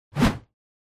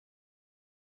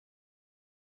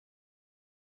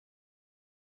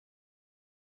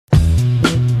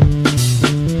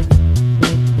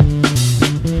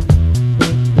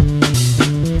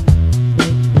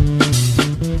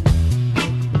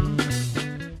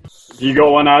You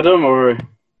got one, Adam, or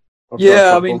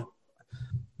Yeah, I mean,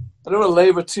 I don't want to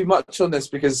labor too much on this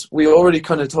because we already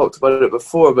kind of talked about it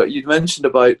before, but you mentioned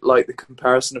about like the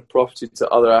comparison of property to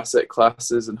other asset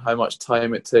classes and how much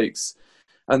time it takes.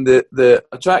 And the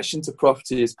attraction to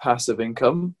property is passive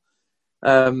income.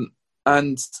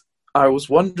 And I was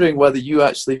wondering whether you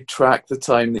actually track the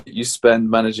time that you spend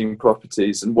managing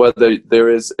properties and whether there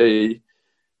is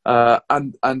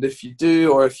and if you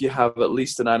do, or if you have at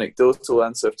least an anecdotal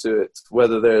answer to it,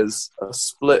 whether there's a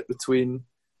split between,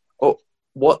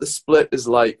 what the split is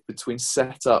like between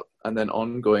setup and then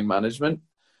ongoing management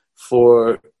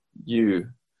for you.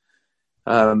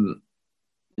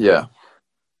 Yeah.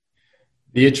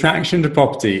 The attraction to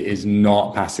property is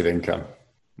not passive income.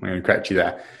 I'm going to correct you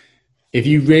there. If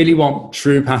you really want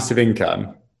true passive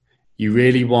income, you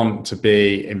really want to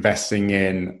be investing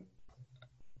in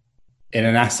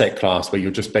an asset class where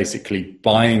you're just basically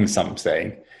buying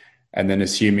something and then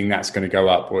assuming that's going to go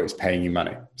up or it's paying you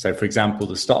money. So for example,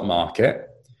 the stock market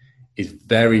is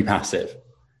very passive.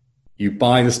 You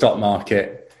buy the stock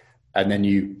market and then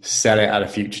you sell it at a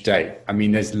future date. I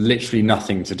mean, there's literally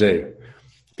nothing to do.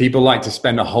 People like to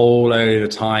spend a whole load of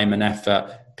time and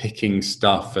effort picking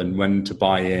stuff and when to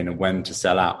buy in and when to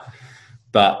sell out.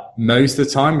 But most of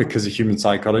the time, because of human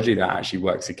psychology, that actually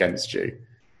works against you.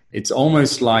 It's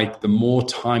almost like the more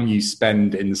time you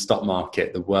spend in the stock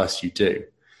market, the worse you do.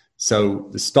 So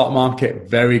the stock market,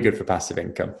 very good for passive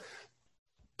income.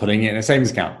 Putting it in a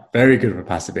savings account, very good for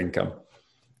passive income,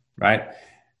 right?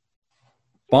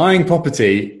 Buying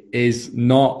property is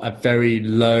not a very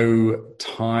low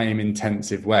time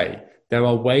intensive way. There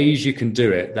are ways you can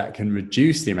do it that can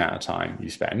reduce the amount of time you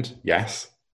spend, yes,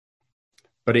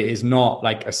 but it is not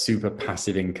like a super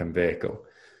passive income vehicle.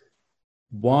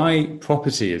 Why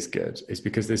property is good is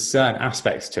because there's certain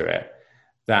aspects to it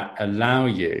that allow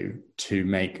you to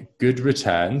make good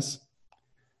returns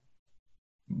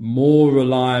more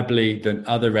reliably than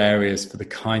other areas for the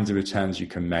kinds of returns you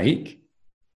can make.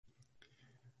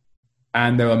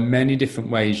 And there are many different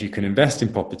ways you can invest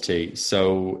in property.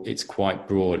 So it's quite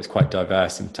broad, it's quite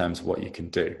diverse in terms of what you can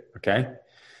do. Okay.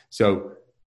 So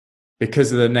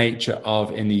because of the nature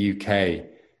of in the UK,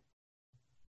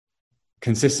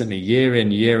 consistently year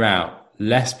in, year out,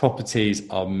 less properties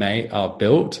are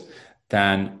built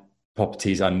than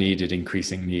properties are needed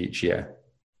increasingly each year.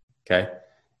 Okay.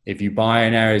 If you buy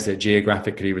in areas that are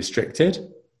geographically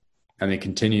restricted and they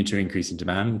continue to increase in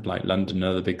demand, like London and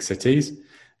other big cities,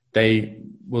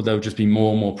 there'll just be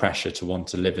more and more pressure to want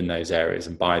to live in those areas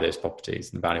and buy those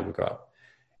properties, and the value will go up.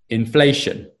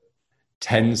 Inflation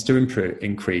tends to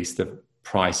increase the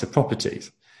price of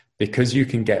properties because you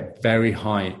can get very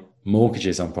high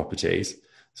mortgages on properties.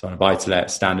 So on a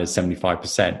buy-to-let standard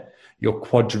 75%, you're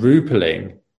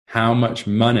quadrupling how much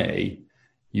money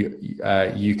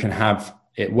you can have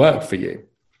it work for you.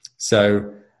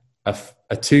 So a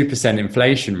 2%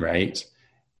 inflation rate,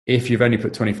 if you've only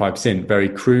put 25%, very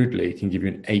crudely, can give you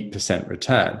an 8%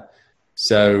 return.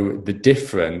 So the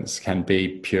difference can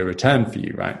be pure return for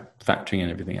you, right? Factoring in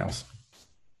everything else.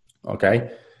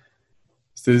 Okay.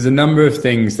 So there's a number of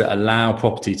things that allow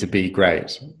property to be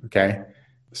great. Okay.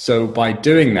 So by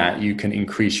doing that, you can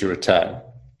increase your return.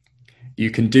 You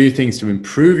can do things to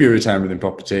improve your return within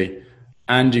property,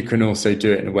 and you can also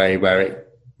do it in a way where it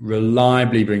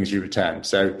reliably brings you return.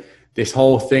 So this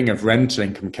whole thing of rental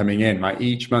income coming in, like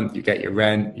each month you get your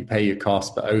rent, you pay your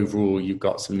costs, but overall you've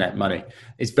got some net money.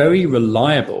 It's very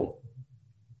reliable,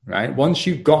 right? Once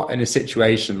you've got in a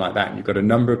situation like that, and you've got a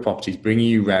number of properties bringing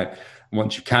you rent, and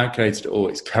once you've calculated it all,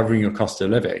 it's covering your cost of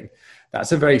living.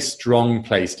 That's a very strong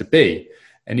place to be.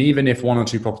 And even if one or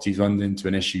two properties run into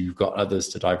an issue, you've got others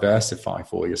to diversify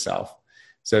for yourself.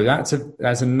 So that's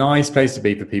a nice place to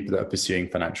be for people that are pursuing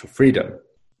financial freedom.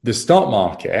 The stock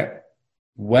market,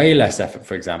 way less effort,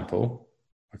 for example,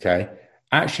 okay,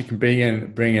 actually can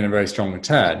bring in a very strong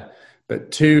return,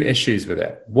 but two issues with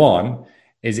it. One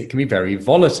is it can be very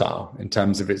volatile in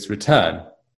terms of its return,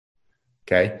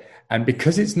 okay? And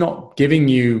because it's not giving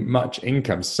you much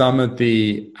income, some of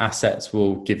the assets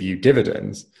will give you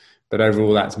dividends, but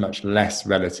overall that's much less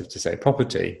relative to, say,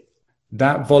 property.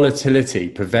 That volatility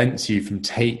prevents you from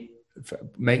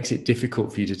makes it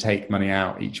difficult for you to take money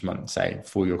out each month, say,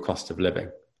 for your cost of living.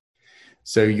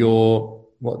 So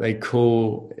what they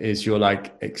call is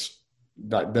like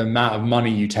the amount of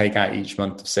money you take out each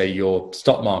month of, say, your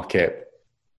stock market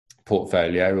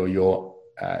portfolio or your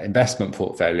investment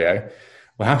portfolio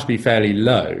will have to be fairly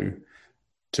low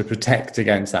to protect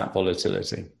against that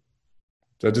volatility.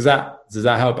 So does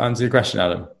that help answer your question,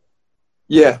 Adam?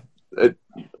 Yeah, it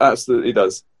absolutely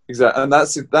does. Exactly. And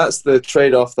that's the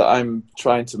trade-off that I'm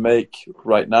trying to make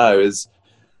right now is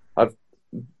I've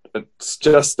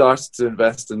just started to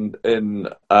invest in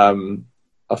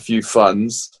a few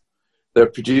funds. They're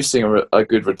producing a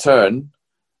good return,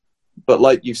 but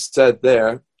like you said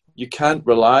there, you can't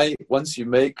rely, once you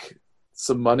make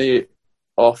some money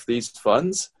off these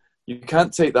funds, you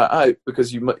can't take that out,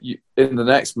 because you in the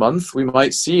next month we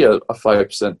might see a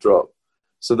 5% drop.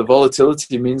 So the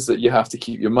volatility means that you have to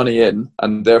keep your money in,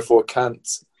 and therefore can't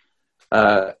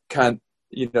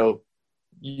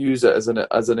use it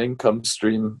as an income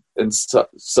stream in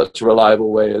such a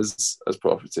reliable way as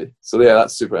property. So yeah,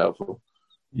 that's super helpful.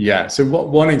 Yeah. So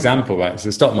one example, right? It's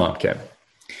the stock market.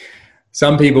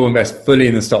 Some people invest fully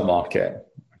in the stock market.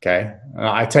 Okay.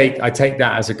 I take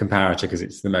that as a comparator because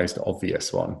it's the most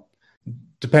obvious one.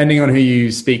 Depending on who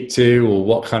you speak to or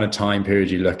what kind of time period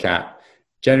you look at,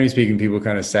 generally speaking, people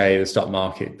kind of say the stock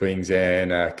market brings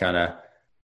in a kind of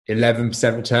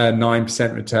 11% return,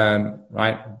 9% return,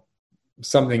 right?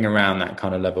 Something around that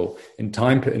kind of level. In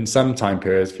some time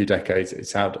periods, a few decades,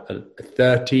 it's had a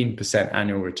 13%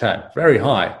 annual return, very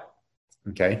high.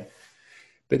 Okay.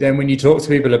 But then when you talk to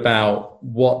people about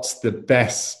what's the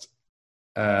best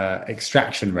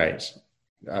extraction rate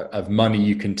of money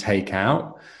you can take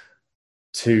out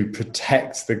to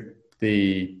protect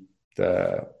the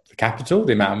capital,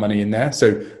 the amount of money in there.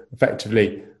 So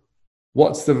effectively,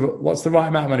 what's the right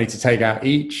amount of money to take out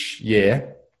each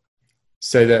year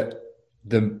so that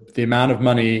the amount of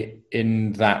money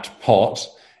in that pot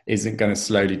isn't going to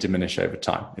slowly diminish over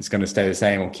time. It's going to stay the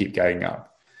same or keep going up.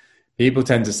 People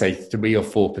tend to say 3 or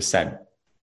 4%,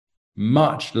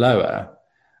 much lower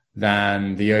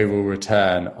than the overall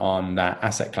return on that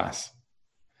asset class.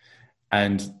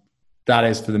 And that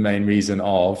is for the main reason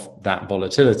of that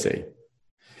volatility.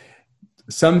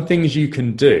 Some things you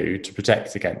can do to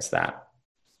protect against that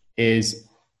is,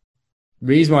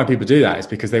 reason why people do that is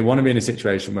because they want to be in a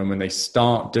situation when they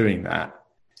start doing that,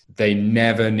 they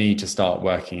never need to start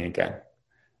working again.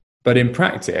 But in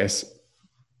practice,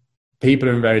 people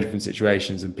are in very different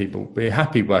situations and people will be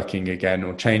happy working again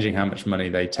or changing how much money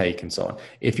they take and so on.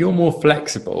 If you're more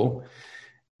flexible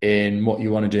in what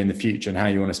you want to do in the future and how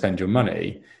you want to spend your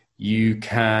money, you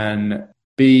can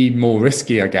be more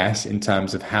risky, I guess, in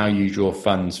terms of how you draw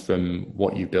funds from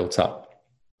what you've built up.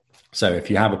 So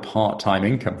if you have a part-time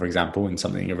income, for example, in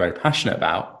something you're very passionate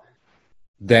about,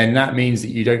 then that means that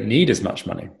you don't need as much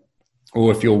money.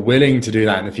 Or if you're willing to do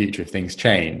that in the future, if things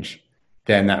change,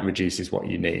 then that reduces what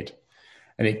you need.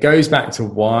 And it goes back to,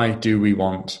 why do we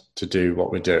want to do what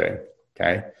we're doing?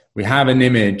 Okay. We have an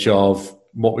image of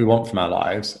what we want from our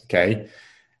lives. Okay.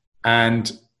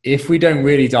 And if we don't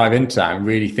really dive into that and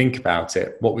really think about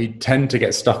it, what we tend to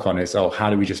get stuck on is, how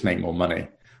do we just make more money?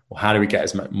 Or how do we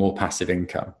get more passive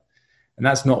income? And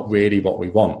that's not really what we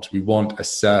want. We want a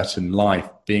certain life,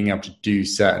 being able to do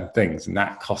certain things, and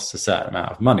that costs a certain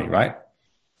amount of money, right?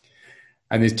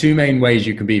 And there's two main ways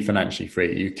you can be financially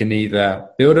free. You can either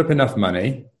build up enough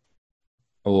money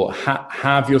or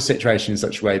have your situation in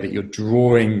such a way that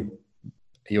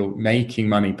you're making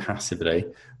money passively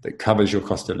that covers your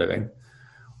cost of living.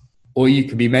 Or you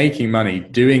could be making money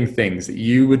doing things that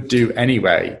you would do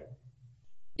anyway,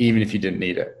 even if you didn't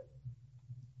need it,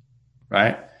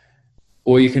 right?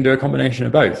 Or you can do a combination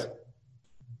of both.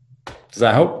 Does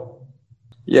that help?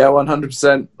 Yeah, 100%.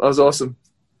 That was awesome.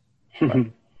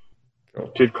 Right.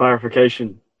 Cool. Good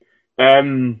clarification.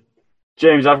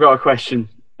 James, I've got a question,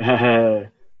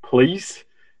 please.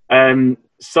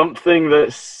 Something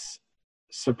that's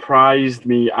surprised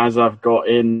me as I've got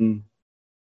in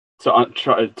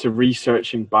to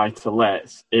researching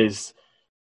buy-to-lets is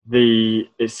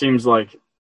it seems like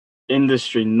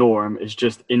industry norm is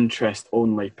just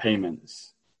interest-only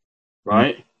payments,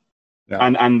 right? Yeah.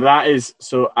 And that is,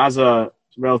 so as a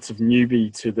relative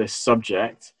newbie to this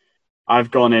subject,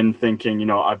 I've gone in thinking,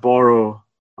 I'm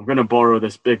going to borrow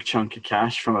this big chunk of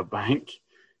cash from a bank.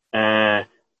 I'm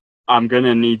going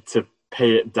to need to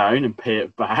pay it down and pay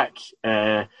it back.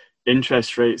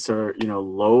 Interest rates are,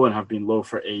 low and have been low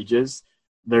for ages.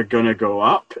 They're going to go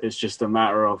up. It's just a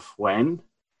matter of when.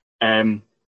 And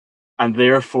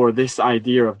therefore, this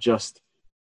idea of just,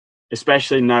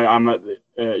 especially now I'm at the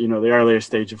earlier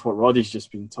stage of what Roddy's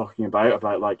just been talking about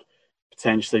like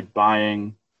potentially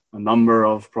buying a number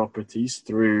of properties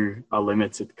through a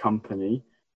limited company,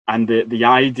 and the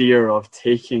idea of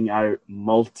taking out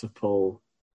multiple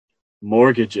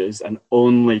mortgages and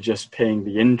only just paying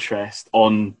the interest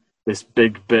on this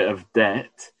big bit of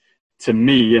debt, to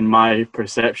me, in my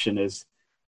perception, is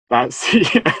that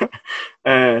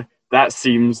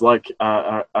seems like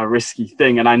a risky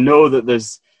thing. And I know that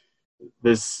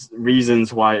there's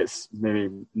reasons why it's maybe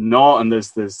not, and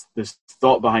there's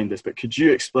thought behind this, but could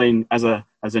you explain, as a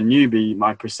as a newbie,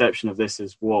 my perception of this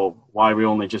is, well, why are we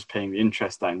only just paying the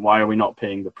interest down? Why are we not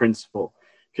paying the principal?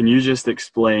 Can you just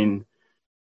explain,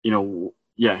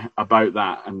 about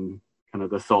that and kind of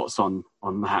the thoughts on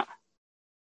that?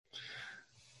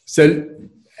 So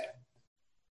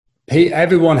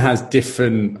everyone has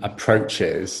different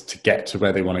approaches to get to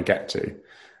where they want to get to.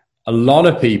 A lot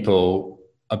of people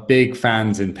are big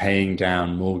fans in paying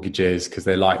down mortgages because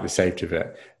they like the safety of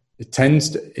it. It tends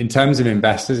to, in terms of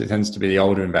investors, it tends to be the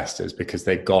older investors because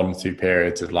they've gone through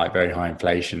periods of like very high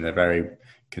inflation. They're very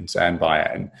concerned by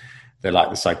it and they like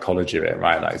the psychology of it,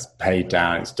 right? Like it's paid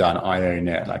down, it's done, I own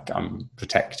it, like I'm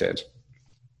protected.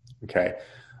 Okay.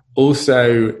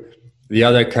 Also, the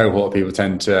other cohort of people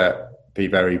tend to be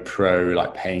very pro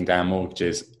like paying down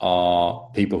mortgages are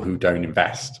people who don't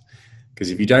invest.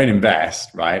 Because if you don't invest,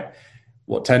 right,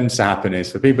 what tends to happen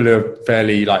is for people who are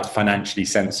fairly like financially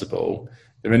sensible,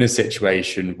 they're in a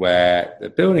situation where they're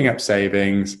building up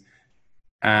savings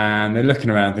and they're looking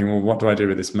around thinking, well, what do I do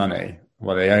with this money?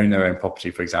 Well, they own their own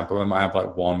property, for example. They might have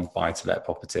like one buy-to-let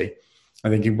property.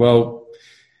 I'm thinking, well,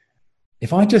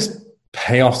 if I just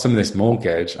pay off some of this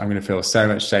mortgage, I'm going to feel so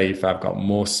much safer. I've got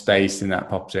more space in that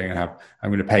property and I'm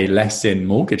going to pay less in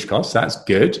mortgage costs. That's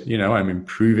good. I'm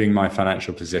improving my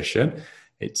financial position.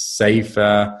 It's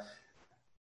safer.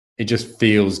 It just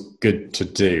feels good to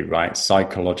do, right?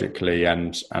 Psychologically,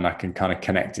 and I can kind of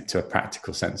connect it to a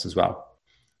practical sense as well.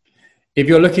 If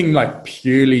you're looking like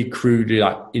purely crudely,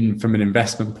 like from an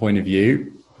investment point of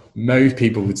view, most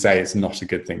people would say it's not a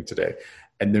good thing to do.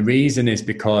 And the reason is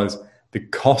because the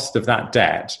cost of that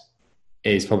debt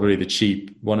is probably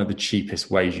one of the cheapest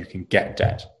ways you can get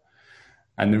debt.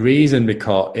 And the reason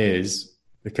is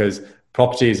because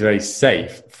property is very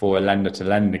safe for a lender to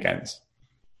lend against.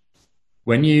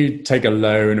 When you take a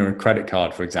loan or a credit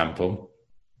card, for example,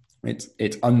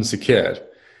 it's unsecured.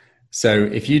 So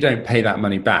if you don't pay that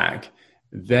money back,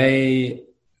 they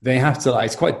have to,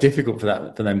 it's quite difficult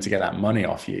for them to get that money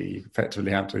off you. You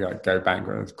effectively have to go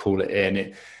bankrupt, call it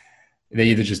in. They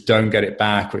either just don't get it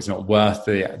back or it's not worth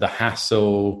the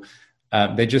hassle.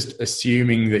 They're just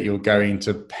assuming that you're going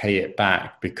to pay it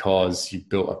back because you've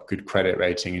built up good credit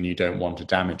rating and you don't want to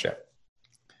damage it.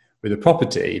 With a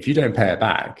property, if you don't pay it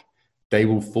back, they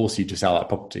will force you to sell that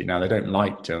property. Now, they don't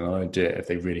like to, and they'll only do it if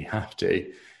they really have to.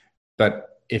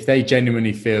 But if they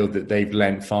genuinely feel that they've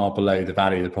lent far below the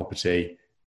value of the property,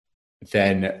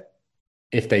 then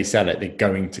if they sell it, they're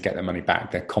going to get their money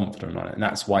back. They're confident on it. And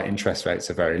that's why interest rates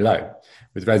are very low.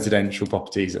 With residential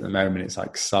properties at the moment, it's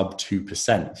like sub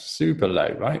 2%, super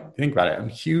low, right? Think about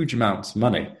it, huge amounts of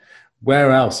money.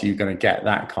 Where else are you going to get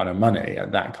that kind of money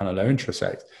at that kind of low interest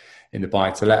rates? In the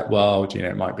buy-to-let world,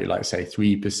 it might be like, say,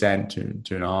 3%,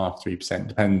 2.5%, 3%,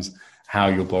 depends how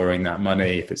you're borrowing that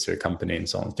money, if it's through a company and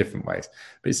so on, different ways.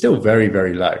 But it's still very,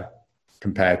 very low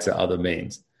compared to other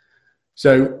means.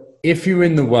 So if you're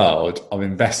in the world of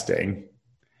investing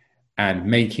and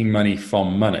making money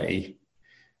from money,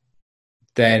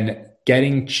 then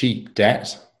getting cheap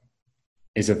debt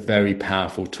is a very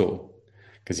powerful tool.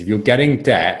 Because if you're getting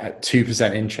debt at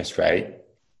 2% interest rate,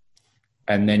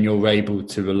 and then you're able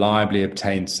to reliably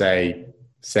obtain, say,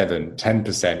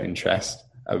 10% interest,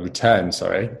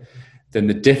 return, then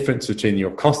the difference between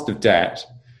your cost of debt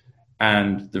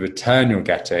and the return you're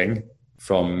getting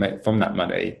from that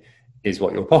money is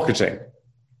what you're pocketing.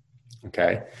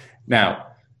 Okay. Now,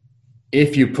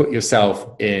 if you put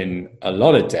yourself in a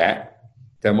lot of debt,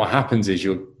 then what happens is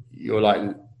you're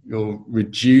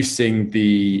reducing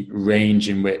the range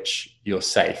in which you're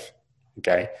safe.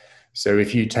 Okay. So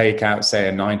if you take out, say,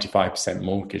 a 95%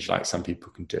 mortgage, like some people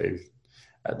can do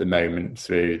at the moment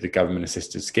through the government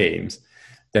assisted schemes,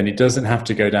 then it doesn't have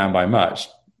to go down by much,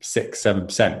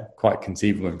 6-7%, quite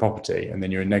conceivable in property, and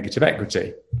then you're in negative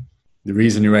equity. The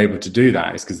reason you're able to do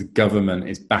that is because the government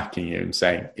is backing you and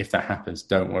saying, if that happens,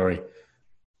 don't worry,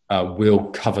 we'll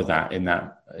cover that in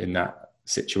that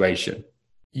situation.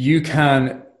 You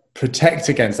can protect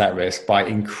against that risk by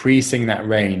increasing that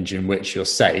range in which you're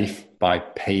safe by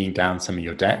paying down some of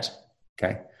your debt,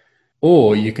 okay?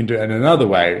 Or you can do it in another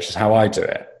way, which is how I do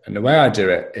it. And the way I do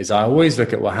it is I always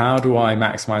look at, well, how do I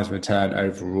maximize return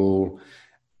overall?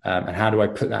 And how do I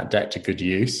put that debt to good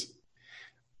use?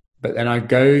 But then I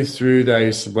go through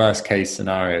those worst case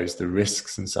scenarios, the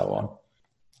risks and so on.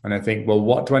 And I think, well,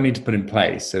 what do I need to put in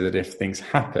place so that if things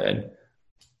happen,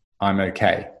 I'm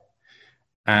okay?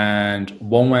 And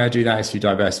one way I do that is through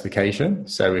diversification.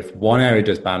 So if one area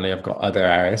does badly, I've got other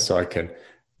areas, so I can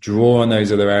draw on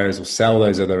those other areas or sell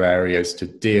those other areas to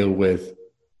deal with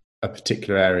a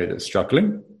particular area that's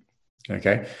struggling.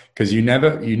 Okay, because you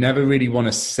never really want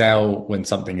to sell when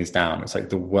something is down. It's like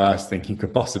the worst thing you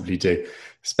could possibly do,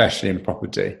 especially in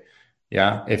property.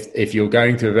 Yeah, if you're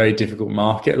going through a very difficult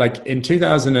market, like in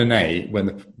 2008 when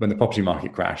the property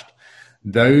market crashed,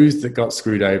 those that got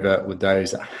screwed over were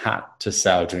those that had to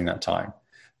sell during that time.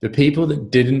 The people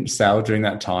that didn't sell during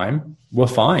that time were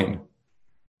fine.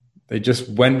 They just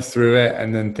went through it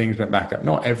and then things went back up.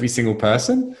 Not every single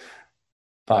person,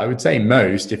 but I would say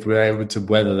most, if we're able to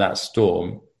weather that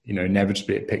storm,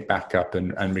 inevitably it picked back up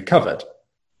and recovered.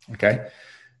 Okay.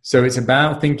 So it's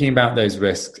about thinking about those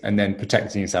risks and then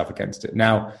protecting yourself against it.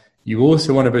 Now, you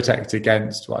also want to protect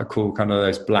against what I call kind of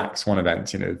those black swan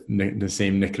events.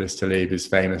 Nassim Nicholas Taleb is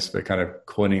famous for kind of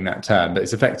coining that term, but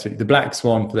it's effectively the black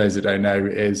swan, for those that don't know,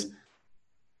 is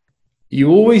you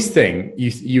always think,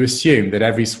 you assume that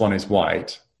every swan is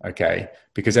white, okay,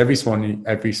 because every swan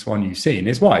you've seen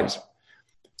is white.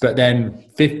 But then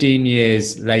 15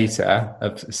 years later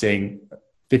of seeing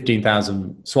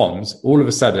 15,000 swans, all of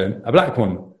a sudden a black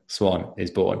swan is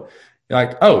born. You're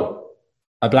like, oh,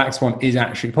 a black swan is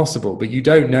actually possible, but you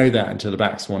don't know that until the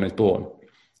black swan is born.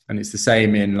 And it's the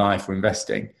same in life or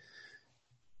investing.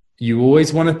 You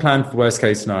always want to plan for worst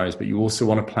case scenarios, but you also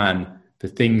want to plan for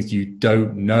things you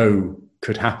don't know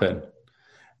could happen.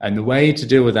 And the way to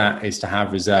deal with that is to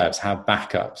have reserves, have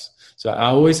backups. So I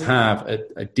always have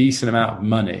a decent amount of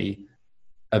money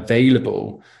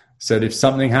available so that if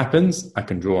something happens, I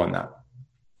can draw on that.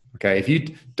 Okay, if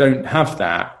you don't have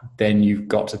that, then you've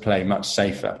got to play much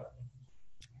safer.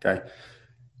 Okay.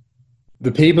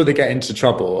 The people that get into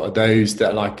trouble are those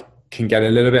that can get a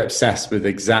little bit obsessed with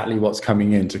exactly what's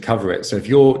coming in to cover it. So if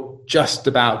you're just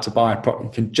about to buy a property,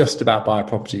 you can just about buy a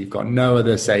property, you've got no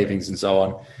other savings and so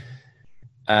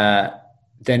on.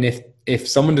 Then if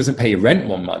someone doesn't pay your rent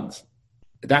 1 month,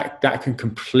 that can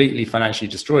completely financially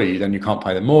destroy you. Then you can't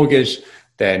pay the mortgage.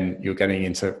 Then you're getting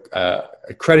into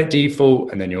a credit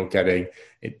default, and then you're getting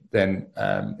it. Then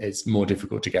it's more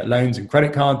difficult to get loans and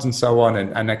credit cards and so on,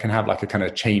 and that can have like a kind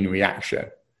of chain reaction.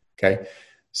 Okay,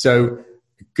 so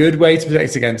a good way to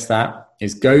protect against that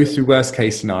is go through worst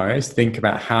case scenarios. Think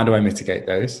about how do I mitigate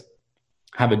those.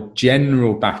 Have a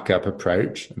general backup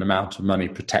approach, an amount of money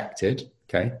protected.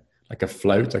 Okay, like a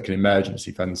float, like an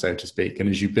emergency fund, so to speak. And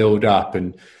as you build up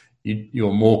and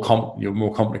you're more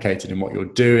complicated in what you're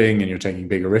doing and you're taking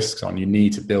bigger risks on, you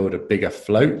need to build a bigger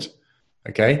float.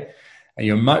 Okay. And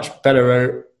you're much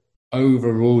better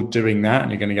overall doing that. And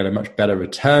you're going to get a much better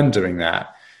return doing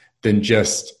that than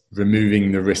just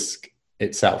removing the risk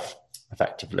itself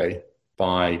effectively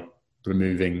by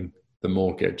removing the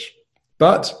mortgage.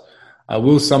 But I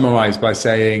will summarize by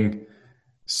saying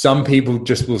some people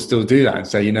just will still do that and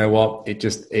say, you know what,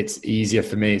 it's easier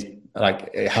for me. Like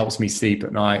it helps me sleep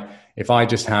at night. If I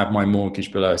just have my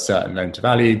mortgage below a certain loan to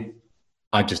value,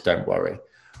 I just don't worry.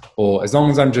 Or as long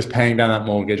as I'm just paying down that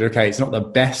mortgage, okay, it's not the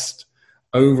best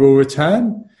overall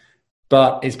return,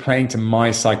 but it's playing to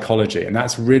my psychology. And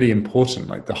that's really important.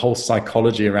 Like the whole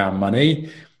psychology around money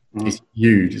is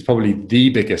huge. It's probably the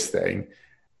biggest thing.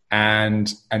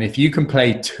 And if you can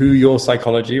play to your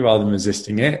psychology rather than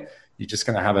resisting it, you're just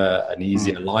going to have an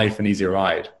easier life, an easier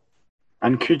ride.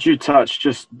 And could you touch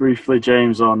just briefly,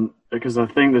 James, on, because I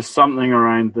think there's something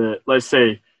around let's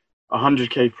say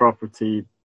 100K property,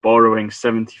 borrowing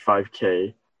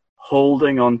 75K,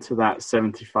 holding on to that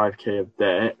 75K of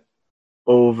debt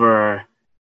over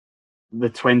the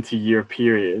 20-year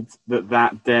period,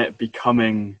 that debt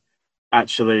becoming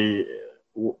actually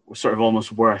sort of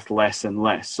almost worth less and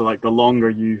less. So like the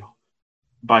longer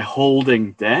by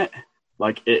holding debt,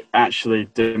 like it actually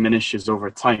diminishes over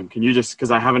time. Can you just,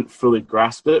 because I haven't fully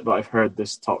grasped it, but I've heard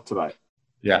this talked about.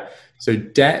 Yeah. So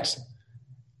debt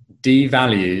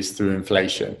devalues through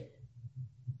inflation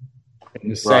in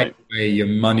the same way your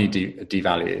money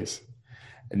devalues.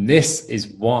 And this is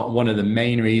one of the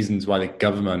main reasons why the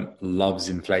government loves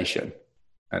inflation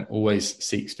and always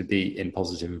seeks to be in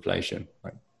positive inflation,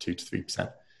 like 2 to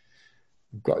 3%.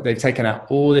 They've taken out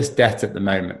all this debt at the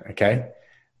moment, okay?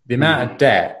 The amount of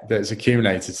debt that's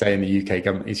accumulated, say, in the UK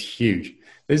government is huge.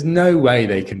 There's no way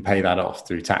they can pay that off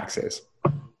through taxes.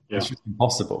 Yeah. It's just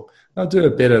impossible. They'll do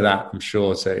a bit of that, I'm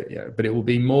sure, but it will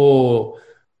be more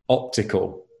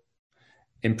optical.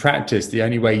 In practice, the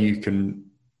only way you can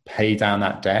pay down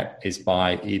that debt is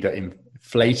by either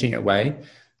inflating it away.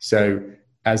 So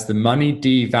as the money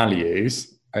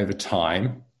devalues over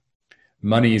time,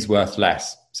 money is worth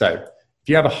less. So if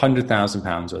you have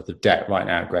 £100,000 worth of debt right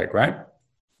now, Greg, right?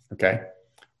 Okay.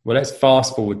 Well, let's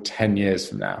fast forward 10 years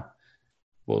from now.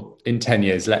 Well, in 10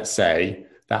 years, let's say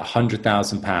that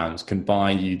 £100,000 can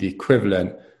buy you the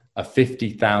equivalent of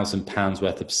 £50,000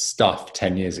 worth of stuff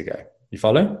 10 years ago. You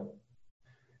follow?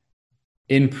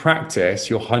 in practice,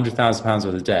 your £100,000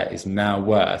 worth of debt is now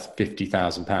worth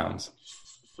 £50,000.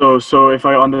 So if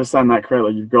I understand that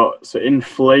correctly, so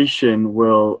inflation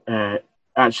will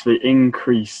actually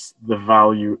increase the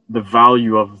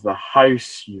value of the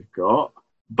house you've got,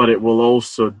 but it will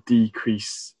also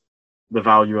decrease the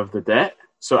value of the debt.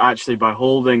 So actually, by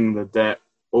holding the debt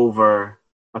over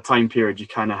a time period, you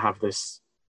kind of have this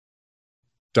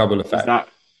double effect.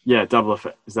 Double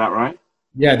effect. Is that right?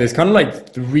 Yeah, there's kind of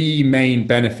like three main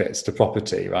benefits to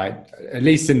property, right? At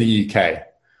least in the UK.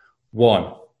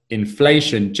 One,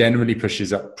 inflation generally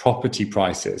pushes up property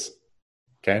prices.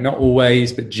 Okay, not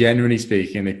always, but generally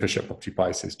speaking, they push up property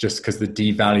prices just because the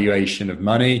devaluation of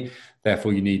money,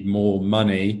 therefore you need more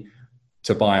money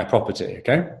to buy a property,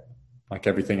 okay? Like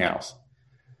everything else.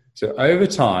 So over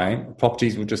time,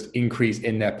 properties will just increase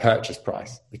in their purchase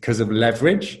price because of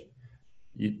leverage.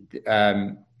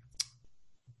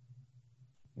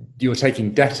 You're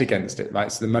taking debt against it,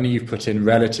 right? So the money you've put in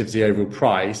relative to the overall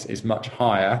price is much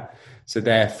higher. So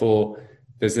therefore,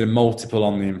 there's a multiple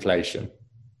on the inflation.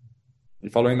 You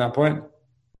following that point?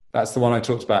 That's the one I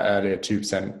talked about earlier,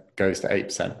 2% goes to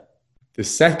 8%. The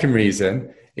second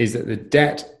reason is that the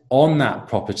debt on that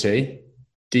property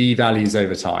devalues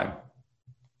over time.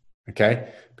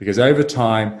 Okay? Because over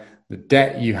time, the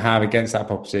debt you have against that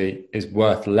property is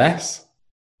worth less.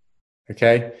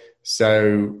 Okay?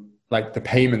 So like the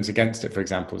payments against it, for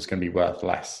example, is going to be worth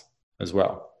less as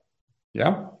well.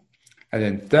 Yeah? And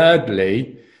then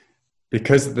thirdly,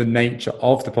 because of the nature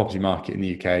of the property market in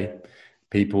the UK,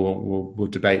 people will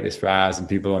debate this for hours and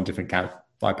people on different camps.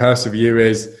 My personal view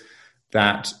is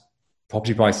that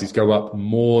property prices go up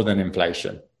more than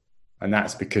inflation. And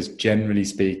that's because generally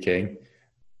speaking,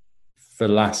 for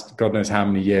the last, God knows how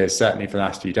many years, certainly for the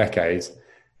last few decades,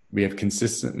 we have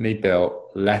consistently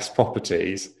built less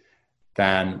properties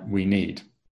than we need.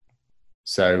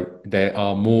 So they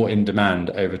are more in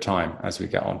demand over time as we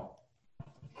get on.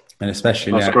 And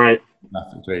especially That's now, great.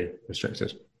 mathematically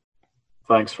restricted.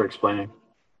 Thanks for explaining.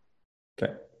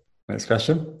 Okay, next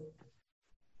question.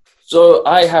 So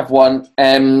I have one.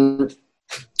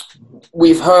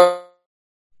 We've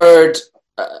heard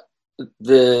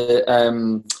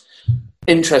the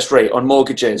interest rate on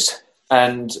mortgages,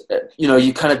 and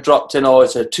you kind of dropped in,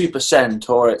 it's a 2%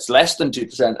 or it's less than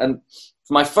 2%. And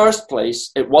for my first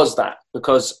place, it was that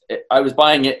because I was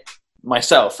buying it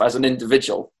myself as an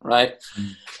individual, right?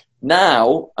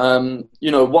 Now,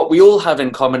 what we all have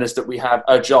in common is that we have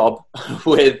a job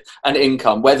with an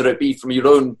income, whether it be from your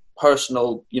own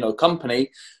personal, company.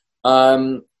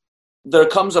 There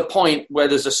comes a point where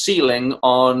there's a ceiling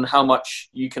on how much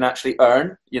you can actually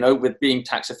earn, with being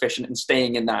tax efficient and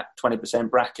staying in that 20%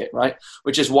 bracket, right?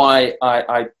 Which is why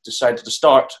I decided to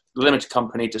start the limited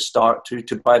company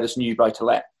to buy this new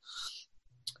buy-to-let.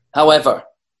 However,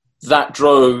 that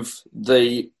drove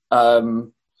the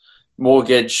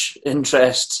mortgage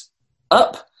interest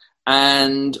up,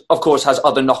 and of course has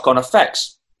other knock-on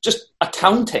effects. Just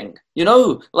accounting,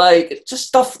 just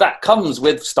stuff that comes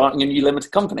with starting a new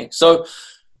limited company. So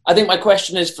I think my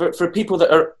question is for people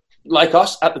that are like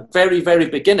us at the very, very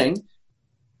beginning,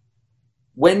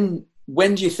 when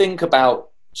do you think about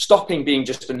stopping being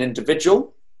just an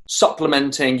individual,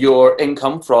 supplementing your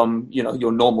income from,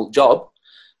 your normal job?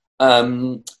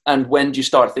 And when do you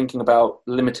start thinking about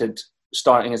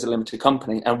starting as a limited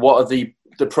company, and what are the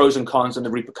pros and cons and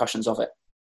the repercussions of it?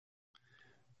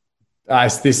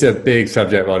 This is a big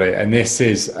subject, Roddy, and this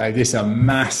is a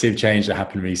massive change that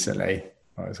happened recently. It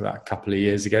was about a couple of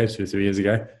years ago, 2 or 3 years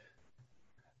ago.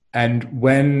 And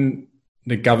when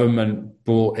the government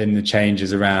brought in the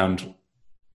changes around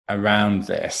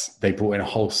this, they brought in a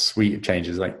whole suite of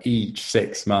changes. Like each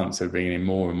 6 months, they're bringing in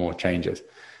more and more changes.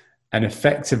 And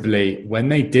effectively, when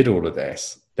they did all of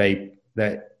this, they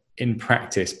in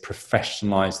practice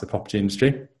professionalized the property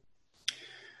industry.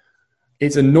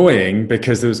 It's annoying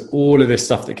because there was all of this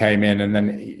stuff that came in, and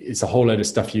then it's a whole load of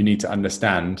stuff you need to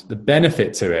understand. The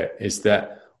benefit to it is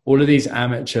that all of these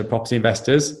amateur property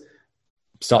investors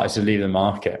started to leave the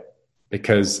market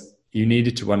because you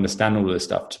needed to understand all of this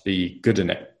stuff to be good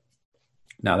in it.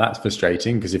 Now that's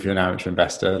frustrating because if you're an amateur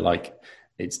investor, like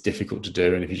it's difficult to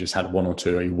do. And if you just had one or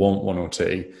two, or you want one or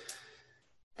two,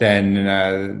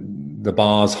 then the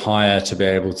bar's higher to be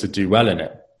able to do well in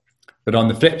it. But on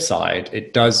the flip side,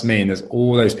 it does mean there's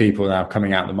all those people now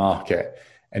coming out of the market.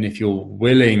 And if you're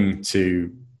willing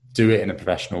to do it in a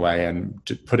professional way and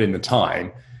to put in the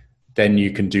time, then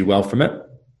you can do well from it.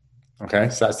 Okay,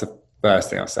 so that's the first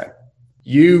thing I'll say.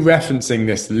 You referencing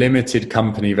this limited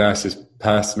company versus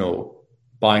personal,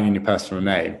 buying in your personal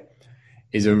name,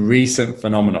 is a recent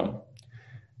phenomenon.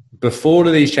 Before all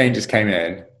of these changes came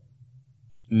in,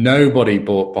 nobody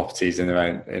bought properties in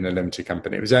a limited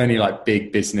company. It was only like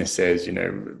big businesses,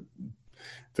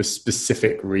 for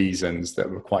specific reasons that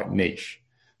were quite niche.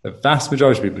 The vast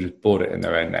majority of people just bought it in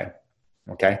their own name.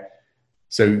 Okay.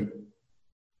 So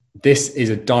this is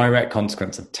a direct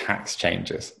consequence of tax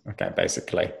changes. Okay.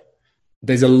 Basically,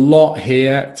 there's a lot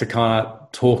here to kind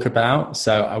of talk about.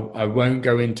 So I won't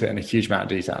go into it in a huge amount of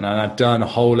detail. And I've done a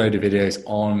whole load of videos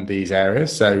on these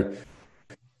areas. So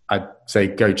I'd say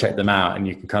go check them out and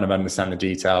you can kind of understand the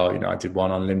detail. I did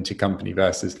one on limited company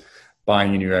versus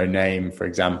buying in your own name, for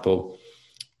example.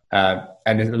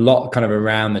 And there's a lot kind of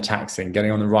around the taxing, getting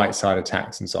on the right side of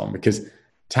tax and so on, because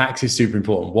tax is super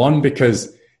important. One,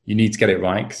 because you need to get it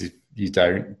right, because if you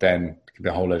don't, then there can be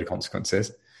a whole load of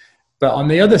consequences. But on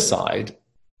the other side,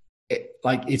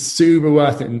 it's super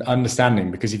worth it in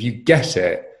understanding, because if you get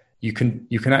it, you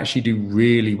can actually do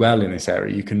really well in this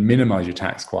area. You can minimize your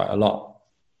tax quite a lot.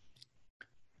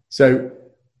 So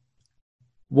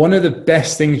one of the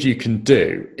best things you can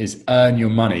do is earn your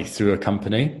money through a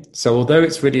company. So although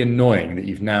it's really annoying that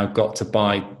you've now got to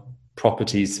buy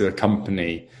properties through a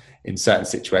company in certain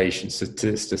situations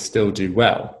to still do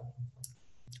well,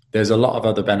 there's a lot of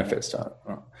other benefits to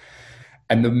it.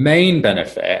 And the main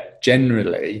benefit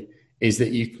generally is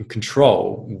that you can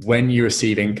control when you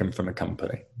receive income from a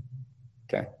company.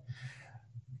 Okay.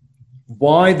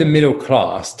 Why the middle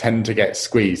class tend to get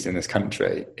squeezed in this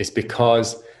country is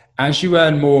because as you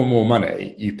earn more and more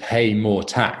money, you pay more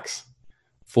tax,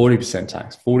 40%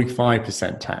 tax,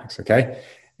 45% tax. Okay.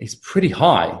 It's pretty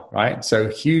high, right? So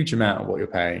a huge amount of what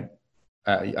you're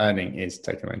earning is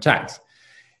taken away in tax.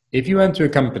 If you enter a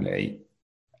company,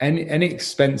 any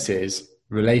expenses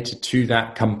related to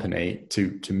that company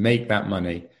to make that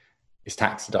money is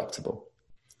tax deductible.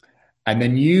 And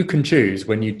then you can choose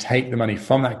when you take the money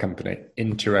from that company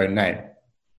into your own name.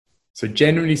 So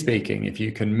generally speaking, if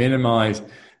you can minimize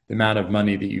the amount of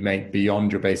money that you make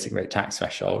beyond your basic rate tax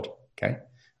threshold, okay,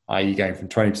 i.e. going from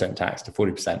 20% tax to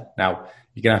 40%. Now,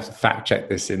 you're going to have to fact check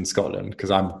this in Scotland,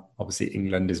 because obviously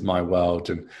England is my world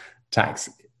and tax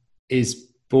is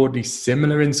broadly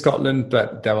similar in Scotland,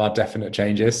 but there are definite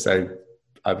changes. So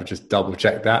I would just double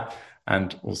check that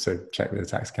and also check with the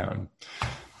tax accountant.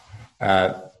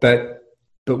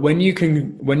 But when you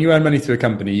earn money through a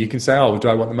company, you can say, oh, do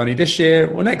I want the money this year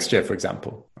or next year, for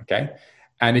example? Okay.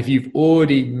 And if you've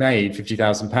already made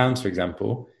 £50,000, for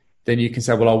example, then you can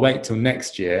say, well, I'll wait till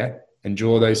next year and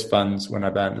draw those funds when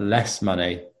I've earned less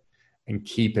money and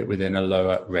keep it within a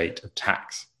lower rate of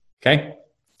tax. Okay.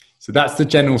 So that's the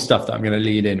general stuff that I'm going to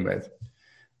lead in with.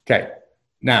 Okay.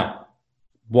 Now,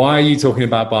 why are you talking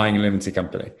about buying a limited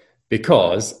company?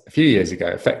 Because a few years ago,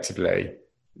 effectively,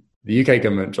 the UK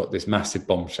government dropped this massive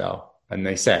bombshell and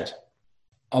they said,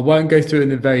 I won't go through in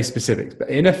the very specifics, but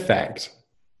in effect,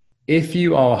 if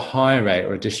you are a higher rate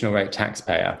or additional rate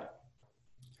taxpayer,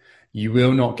 you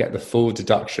will not get the full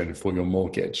deduction for your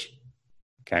mortgage.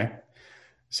 Okay.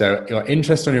 So your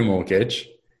interest on your mortgage,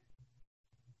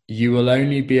 you will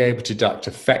only be able to deduct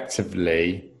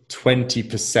effectively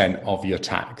 20% of your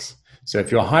tax. So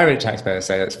if you're a higher rate taxpayer,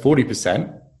 say that's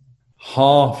 40%,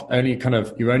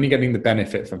 you're only getting the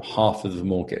benefit from half of the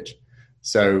mortgage.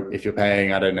 So if you're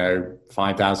paying, I don't know,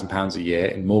 £5,000 a year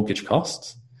in mortgage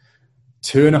costs,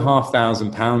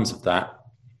 £2,500 of that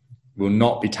will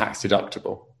not be tax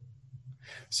deductible.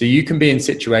 So you can be in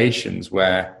situations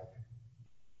where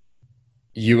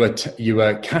you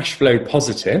are cash flow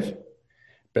positive,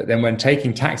 but then when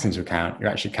taking tax into account, you're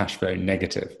actually cash flow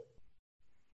negative.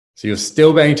 So you're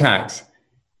still paying tax,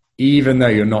 even though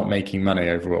you're not making money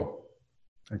overall.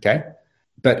 Okay.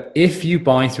 But if you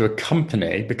buy through a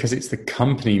company, because it's the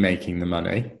company making the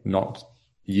money, not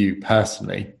you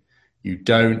personally, you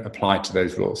don't apply to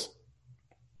those rules.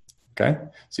 Okay.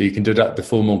 So you can deduct the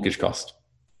full mortgage cost.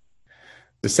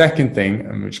 The second thing,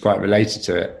 and which is quite related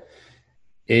to it,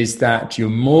 is that your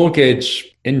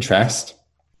mortgage interest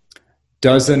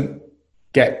doesn't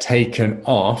get taken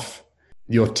off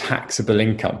your taxable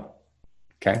income.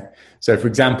 Okay. So for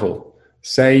example,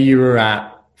 say you were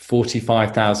at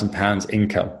 £45,000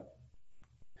 income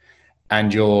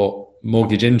and your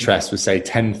mortgage interest was say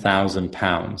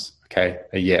 £10,000, okay,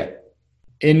 a year.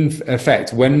 In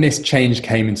effect, when this change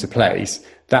came into place,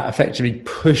 that effectively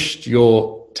pushed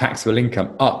your taxable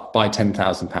income up by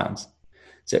 £10,000.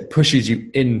 So it pushes you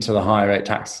into the higher rate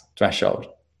tax threshold.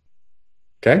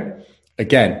 Okay.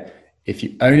 Again, if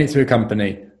you own it through a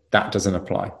company, that doesn't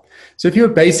apply. So if you're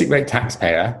a basic rate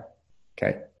taxpayer,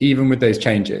 okay, even with those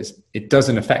changes, it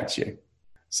doesn't affect you.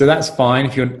 So that's fine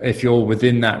if you're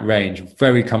within that range,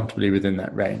 very comfortably within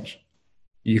that range.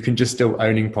 You can just still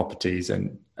owning properties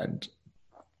and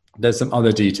there's some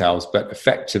other details, but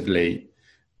effectively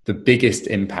the biggest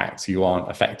impacts you aren't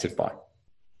affected by.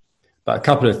 But a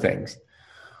couple of things.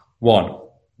 One,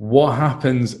 what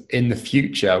happens in the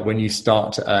future when you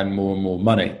start to earn more and more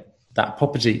money? That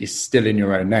property is still in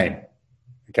your own name.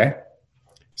 Okay?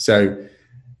 So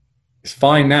it's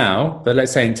fine now, but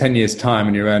let's say in 10 years' time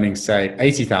and you're earning, say,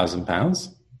 £80,000,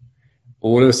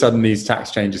 all of a sudden these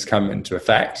tax changes come into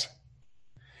effect,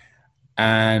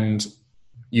 and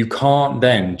you can't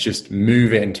then just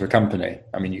move it into a company.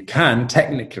 I mean, you can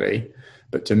technically,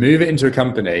 but to move it into a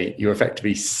company, you're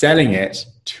effectively selling it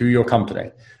to your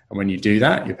company. And when you do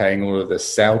that, you're paying all of the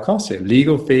sale costs, so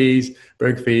legal fees,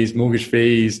 broker fees, mortgage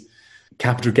fees,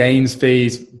 capital gains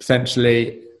fees,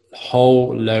 potentially a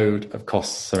whole load of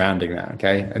costs surrounding that,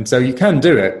 okay? And so you can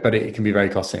do it, but it can be very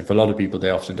costly. And for a lot of people, they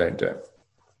often don't do it,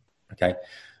 okay?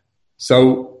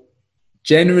 So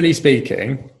generally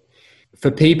speaking,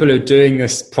 for people who are doing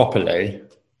this properly,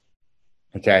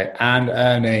 okay, and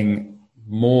earning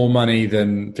more money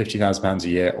than £50,000 a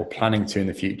year or planning to in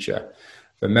the future,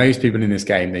 for most people in this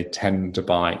game, they tend to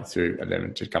buy through a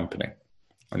limited company.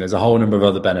 And there's a whole number of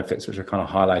other benefits, which I kind of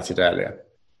highlighted earlier.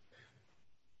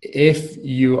 If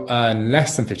you earn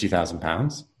less than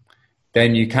 £50,000,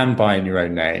 then you can buy in your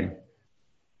own name,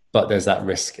 but there's that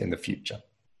risk in the future.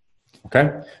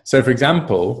 Okay? So for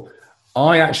example,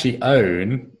 I actually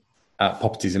own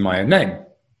properties in my own name.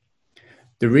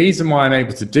 The reason why I'm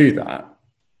able to do that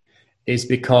is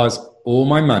because all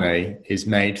my money is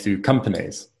made through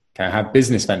companies. Okay, I have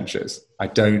business ventures. I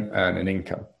don't earn an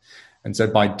income. And so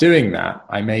by doing that,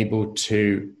 I'm able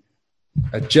to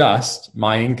adjust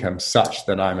my income such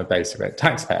that I'm a basic rate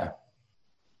taxpayer.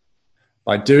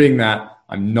 By doing that,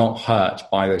 I'm not hurt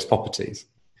by those properties.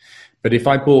 But if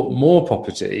I bought more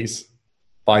properties,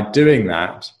 by doing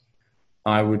that,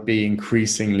 I would be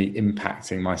increasingly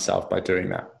impacting myself by doing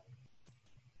that.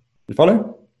 You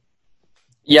follow?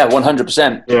 Yeah,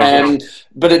 100%. Yeah.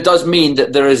 But it does mean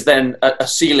that there is then a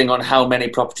ceiling on how many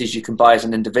properties you can buy as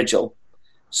an individual.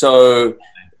 So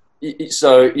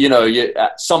you know,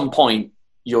 at some point,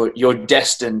 you're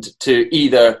destined to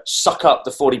either suck up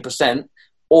the 40%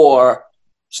 or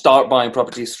start buying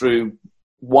properties through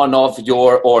one of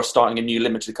or starting a new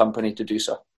limited company to do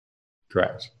so.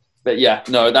 Correct. But yeah,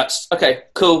 no, that's okay,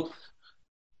 cool.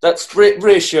 That's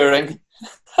reassuring.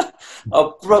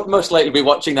 I'll most likely be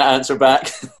watching that answer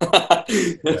back.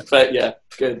 But yeah,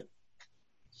 good.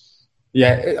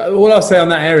 Yeah, all I'll say on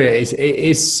that area is it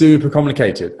is super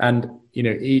complicated. And, you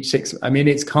know,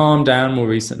 it's calmed down more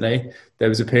recently. There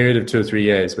was a period of 2 or 3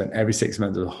 years when every 6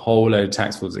 months there was a whole load of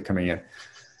tax laws that are coming in.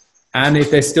 And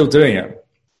if they're still doing it,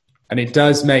 and it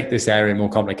does make this area more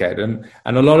complicated.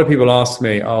 And a lot of people ask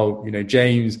me, oh, you know,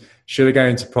 James, should I go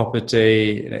into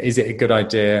property? You know, is it a good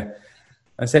idea?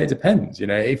 I say it depends. You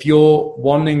know, if you're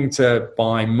wanting to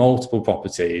buy multiple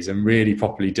properties and really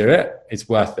properly do it, it's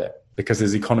worth it because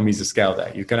there's economies of scale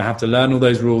there. You're going to have to learn all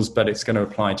those rules, but it's going to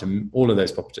apply to all of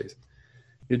those properties.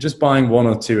 If you're just buying 1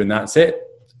 or 2 and that's it,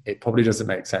 it probably doesn't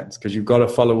make sense because you've got to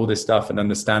follow all this stuff and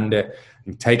understand it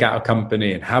and take out a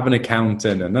company and have an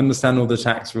accountant and understand all the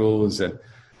tax rules and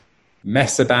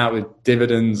mess about with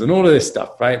dividends and all of this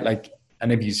stuff, right? Like,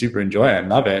 and if you super enjoy it and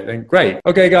love it, then great.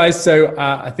 Okay, guys. So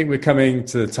I think we're coming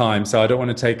to the time, so I don't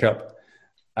want to take up,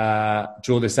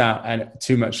 draw this out and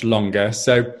too much longer.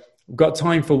 So we've got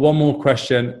time for one more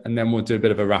question and then we'll do a bit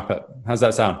of a wrap up. How's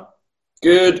that sound?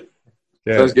 Good.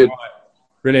 Sounds good. Right.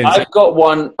 Brilliant. I've got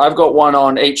one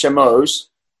on HMOs.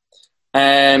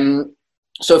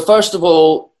 So first of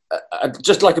all,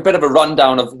 just like a bit of a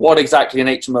rundown of what exactly an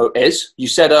HMO is. You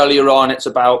said earlier on it's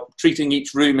about treating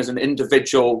each room as an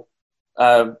individual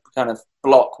kind of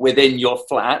block within your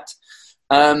flat.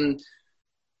 And,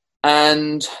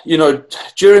 you know,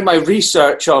 during my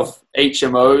research of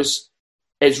HMOs,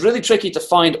 it's really tricky to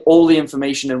find all the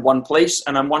information in one place.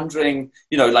 And I'm wondering,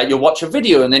 you know, like you'll watch a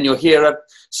video and then you'll hear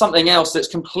something else that's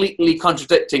completely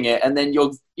contradicting it. And then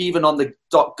you'll, even on the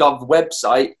 .gov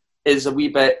website is a wee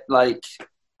bit like,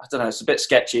 I don't know, it's a bit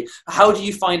sketchy. How do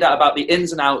you find out about the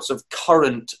ins and outs of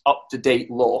current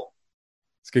up-to-date law?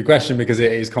 It's a good question because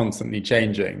it is constantly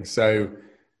changing. So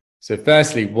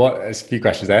firstly, there's a few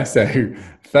questions there. So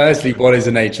firstly, what is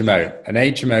an HMO? An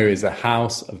HMO is a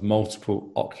house of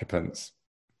multiple occupants,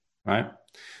 right?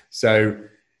 So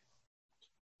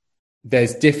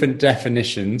there's different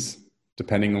definitions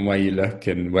depending on where you look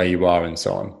and where you are and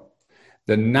so on.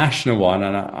 The national one,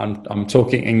 and I'm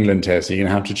talking England here, so you're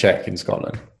going to have to check in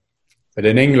Scotland. But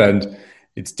in England,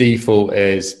 its default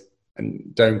is,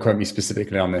 and don't quote me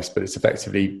specifically on this, but it's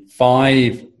effectively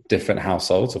 5 different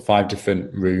households or 5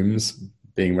 different rooms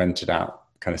being rented out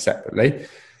kind of separately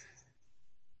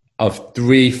of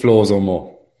 3 floors or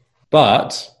more.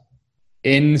 But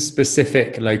in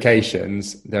specific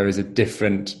locations, there is a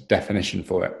different definition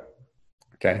for it.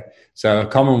 Okay. So a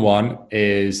common one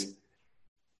is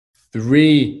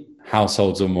 3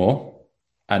 households or more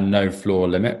and no floor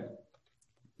limit,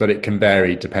 but it can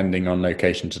vary depending on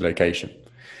location to location.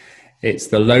 It's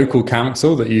the local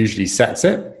council that usually sets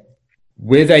it.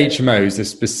 With HMOs, there's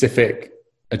specific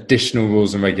additional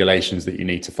rules and regulations that you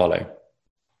need to follow.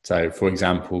 So, for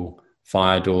example,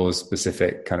 fire doors,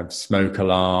 specific kind of smoke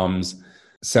alarms,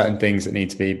 certain things that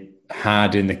need to be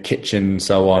had in the kitchen,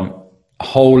 so on. A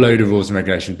whole load of rules and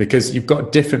regulations, because you've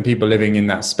got different people living in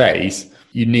that space.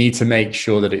 You need to make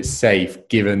sure that it's safe,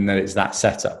 given that it's that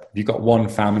setup. If you've got one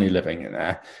family living in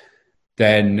there,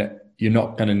 then you're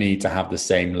not going to need to have the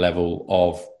same level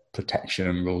of protection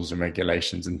and rules and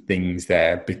regulations and things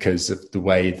there because of the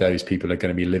way those people are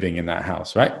going to be living in that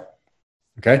house, right?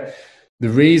 Okay. The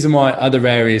reason why other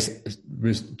areas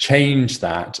change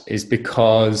that is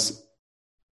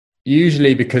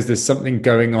usually because there's something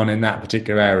going on in that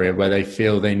particular area where they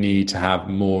feel they need to have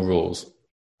more rules.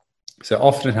 So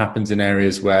often happens in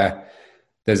areas where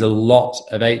there's a lot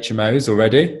of HMOs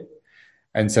already.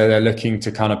 And so they're looking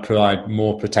to kind of provide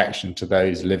more protection to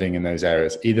those living in those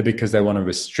areas, either because they want to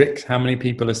restrict how many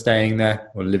people are staying there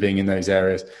or living in those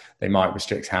areas. They might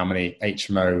restrict how many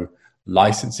HMO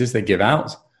licenses they give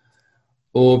out,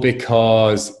 or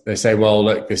because they say, well,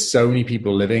 look, there's so many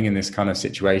people living in this kind of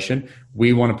situation.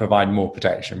 We want to provide more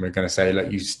protection. We're going to say,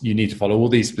 look, you need to follow all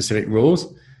these specific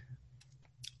rules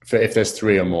for if there's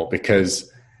 3 or more, because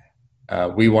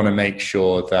we want to make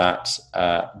sure that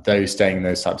those staying in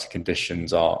those types of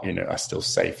conditions are still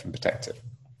safe and protected.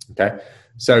 Okay.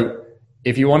 So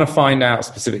if you want to find out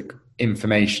specific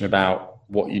information about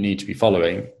what you need to be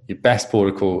following, your best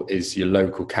protocol is your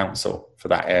local council for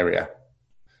that area.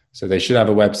 So they should have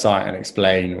a website and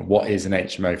explain what is an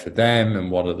HMO for them and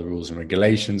what are the rules and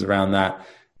regulations around that.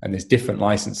 And there's different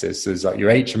licenses. So there's like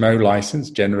your HMO license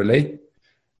generally,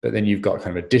 but then you've got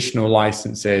kind of additional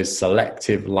licenses,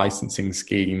 selective licensing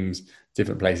schemes,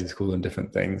 different places call them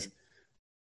different things.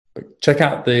 But check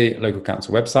out the local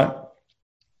council website.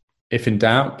 If in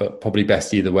doubt, but probably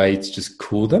best either way, to just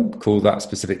call that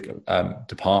specific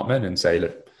department and say,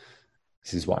 look,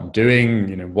 this is what I'm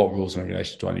doing. What rules and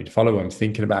regulations do I need to follow? I'm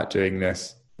thinking about doing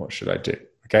this. What should I do?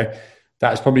 Okay.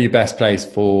 That's probably your best place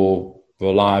for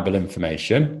reliable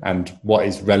information and what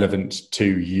is relevant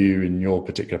to you in your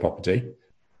particular property.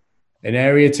 An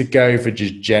area to go for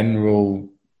just general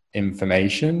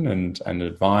information and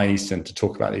advice and to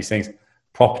talk about these things.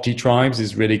 Property Tribes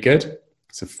is really good.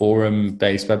 It's a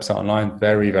forum-based website online,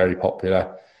 very, very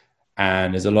popular.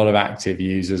 And there's a lot of active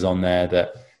users on there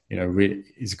that, really,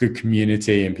 it's a good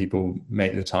community and people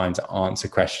make the time to answer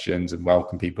questions and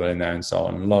welcome people in there and so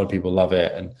on. A lot of people love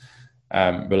it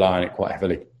and rely on it quite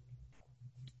heavily. Does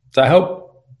that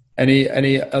help?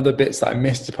 Any other bits that I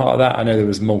missed as part of that? I know there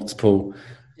was multiple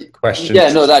questions.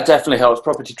 Yeah, no, that definitely helps.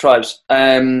 Property Tribes.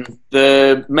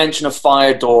 The mention of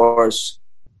fire doors,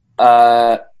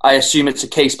 I assume it's a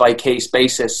case-by-case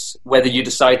basis whether you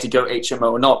decide to go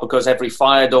HMO or not, because every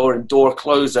fire door and door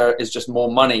closer is just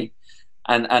more money.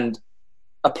 And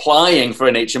applying for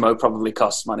an HMO probably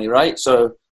costs money, right?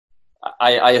 So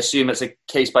I assume it's a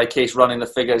case-by-case running the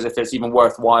figures if it's even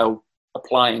worthwhile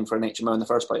applying for an HMO in the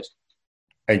first place.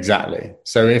 Exactly.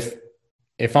 So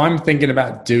if I'm thinking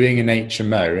about doing an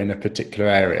HMO in a particular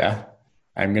area,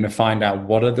 I'm going to find out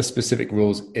what are the specific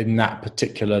rules in that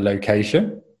particular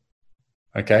location.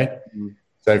 Okay.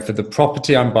 So for the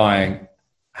property I'm buying,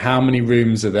 how many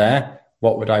rooms are there?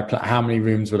 What would how many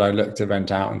rooms would I look to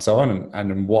rent out and so on?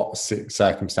 And in what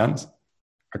circumstance?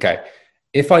 Okay.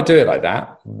 If I do it like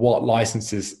that, what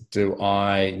licenses do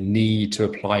I need to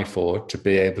apply for to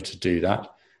be able to do that?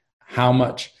 How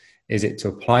much is it to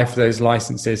apply for those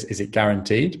licenses? Is it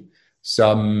guaranteed?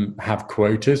 Some have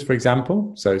quotas, for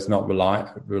example, so it's not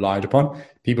relied upon.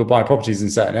 People buy properties in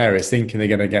certain areas thinking they're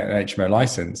going to get an HMO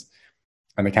license,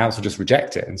 and the council just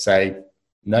reject it and say,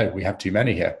 no, we have too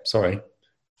many here, sorry.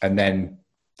 And then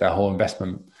their whole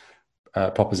investment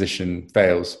proposition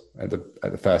fails at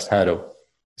the first hurdle.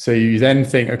 So you then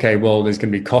think, okay, well, there's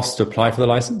going to be costs to apply for the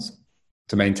license,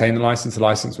 to maintain the license. The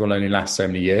license will only last so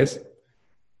many years.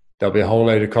 There'll be a whole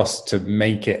load of costs to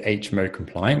make it HMO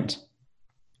compliant.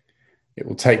 It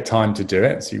will take time to do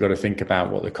it. So you've got to think about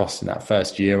what the costs in that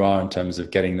first year are in terms of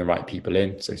getting the right people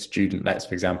in. So student lets,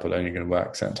 for example, are only going to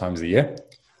work certain times of the year.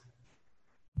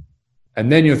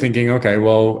 And then you're thinking, okay,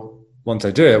 well, once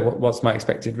I do it, what's my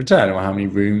expected return? Or how many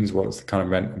rooms? What's the kind of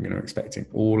rent I'm going to be expecting?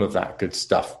 All of that good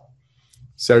stuff.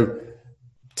 So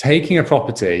taking a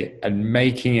property and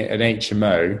making it an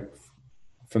HMO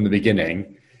from the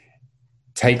beginning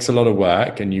takes a lot of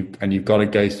work, and you've got to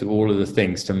go through all of the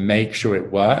things to make sure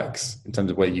it works in terms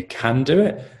of whether you can do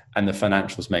it and the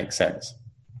financials make sense.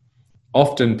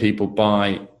 Often people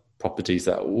buy properties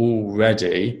that are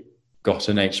already got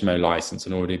an HMO license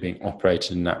and already being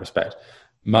operated in that respect.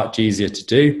 Much easier to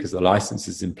do because the license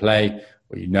is in play,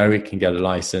 or you know it can get a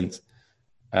license.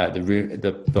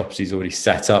 The property is already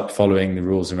set up following the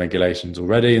rules and regulations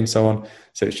already, and so on.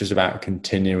 So it's just about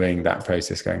continuing that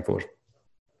process going forward.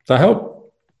 Does that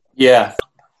help? Yeah.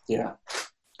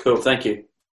 Cool. Thank you.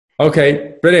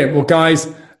 Okay, brilliant. Well,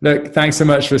 guys, look, thanks so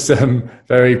much for some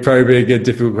very probing and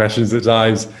difficult questions at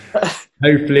times.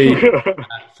 Hopefully, for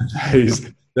those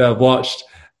that have watched,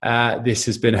 this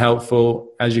has been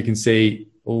helpful. As you can see,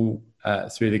 all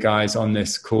three of the guys on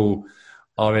this call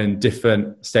are in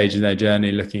different stages in their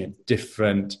journey, looking at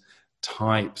different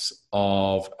types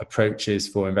of approaches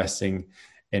for investing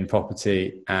in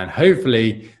property. And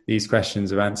hopefully these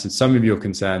questions have answered some of your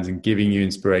concerns and giving you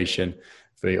inspiration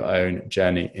for your own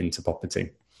journey into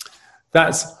property.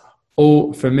 That's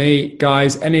all for me,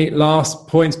 guys. Any last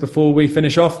points before we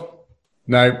finish off?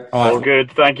 No? All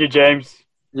good. Thank you, James.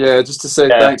 Yeah, just to say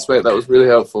thanks, mate. That was really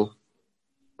helpful.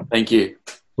 Thank you.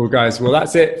 Cool, guys. Well,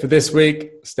 that's it for this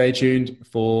week. Stay tuned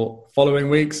for following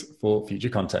weeks for future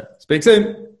content. Speak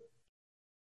soon.